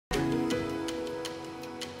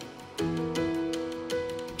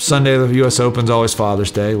Sunday, the U.S. Open's always Father's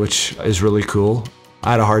Day, which is really cool. I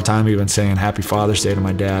had a hard time even saying Happy Father's Day to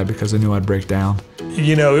my dad because I knew I'd break down.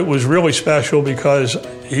 You know, it was really special because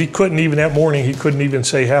he couldn't even, that morning, he couldn't even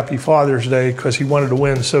say Happy Father's Day because he wanted to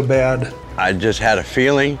win so bad. I just had a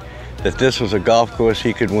feeling that this was a golf course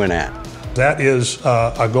he could win at. That is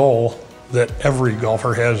a goal that every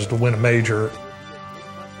golfer has, to win a major.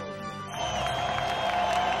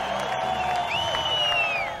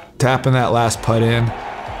 Tapping that last putt in,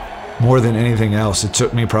 more than anything else, it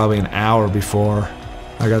took me probably an hour before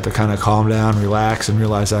I got to kind of calm down, relax, and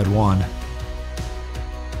realize I'd won.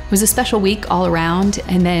 It was a special week all around,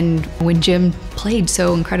 and then when Jim played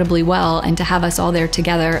so incredibly well, and to have us all there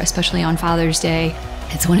together, especially on Father's Day,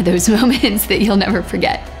 it's one of those moments that you'll never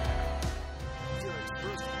forget.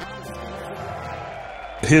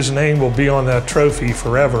 His name will be on that trophy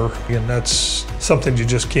forever, and that's something you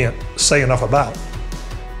just can't say enough about.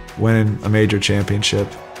 Winning a major championship,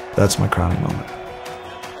 that's my crowning moment.